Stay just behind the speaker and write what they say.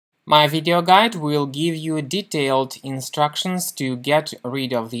My video guide will give you detailed instructions to get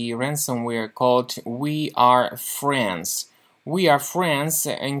rid of the ransomware called WeAreFriends.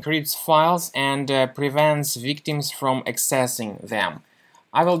 WeAreFriends encrypts files and prevents victims from accessing them.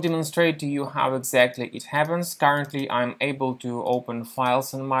 I will demonstrate to you how exactly it happens. Currently, I'm able to open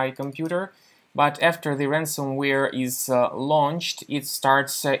files on my computer, but after the ransomware is launched, it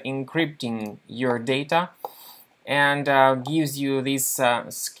starts encrypting your data and gives you this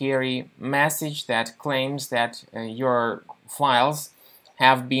scary message that claims that your files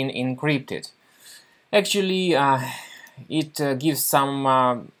have been encrypted. Actually, it gives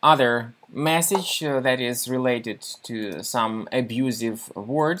some other message that is related to some abusive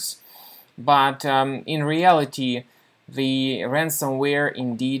words, but in reality, the ransomware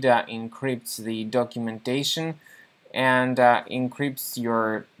indeed encrypts the documentation and encrypts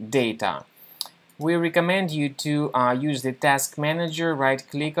your data. We recommend you to use the task manager,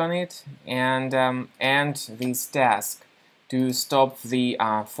 right-click on it, and end this task to stop the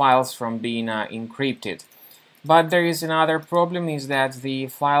files from being encrypted. But there is another problem, is that the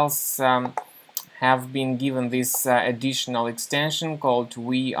files have been given this additional extension called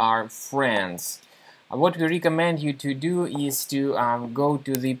WeAreFriends. What we recommend you to do is to go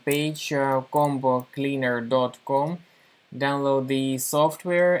to the page combocleaner.com, download the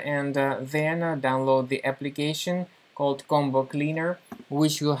software, and then download the application called Combo Cleaner,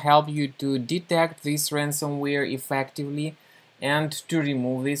 which will help you to detect this ransomware effectively and to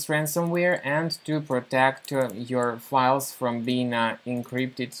remove this ransomware and to protect your files from being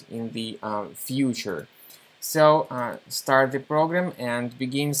encrypted in the future. So start the program and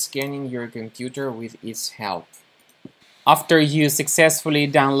begin scanning your computer with its help. After you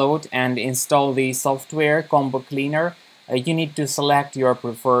successfully download and install the software Combo Cleaner, you need to select your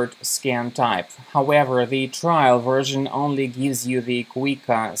preferred scan type. However, the trial version only gives you the quick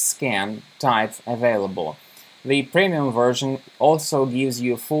scan type available. The premium version also gives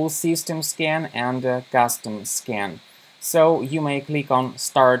you full system scan and custom scan. So you may click on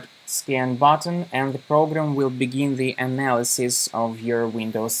Start Scan button and the program will begin the analysis of your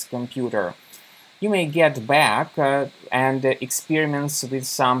Windows computer. You may get back and experiment with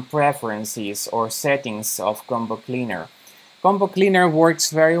some preferences or settings of Combo Cleaner. Combo Cleaner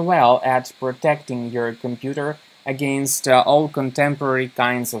works very well at protecting your computer against all contemporary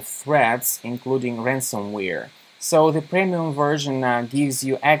kinds of threats, including ransomware. So the premium version gives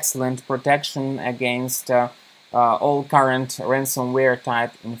you excellent protection against all current ransomware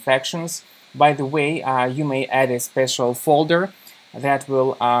type infections. By the way, you may add a special folder that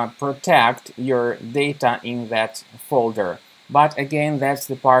will protect your data in that folder. But again, that's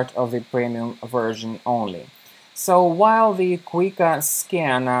the part of the premium version only. So while the quick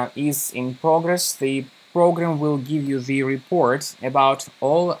scan is in progress, the program will give you the report about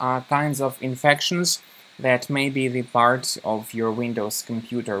all kinds of infections that may be the part of your Windows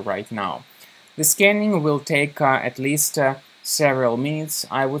computer right now. The scanning will take at least several minutes,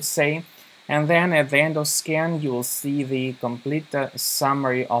 I would say, and then at the end of scan you will see the complete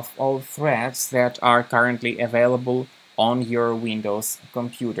summary of all threats that are currently available on your Windows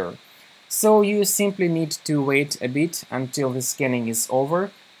computer. So you simply need to wait a bit until the scanning is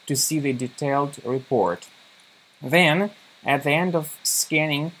over to see the detailed report. Then, at the end of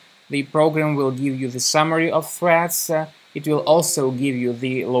scanning, the program will give you the summary of threats. It will also give you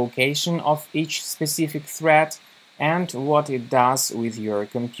the location of each specific threat and what it does with your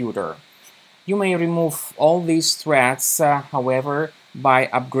computer. You may remove all these threats, however, by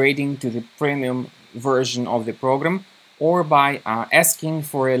upgrading to the premium version of the program, or by asking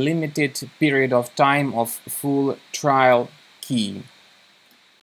for a limited period of time of full trial key.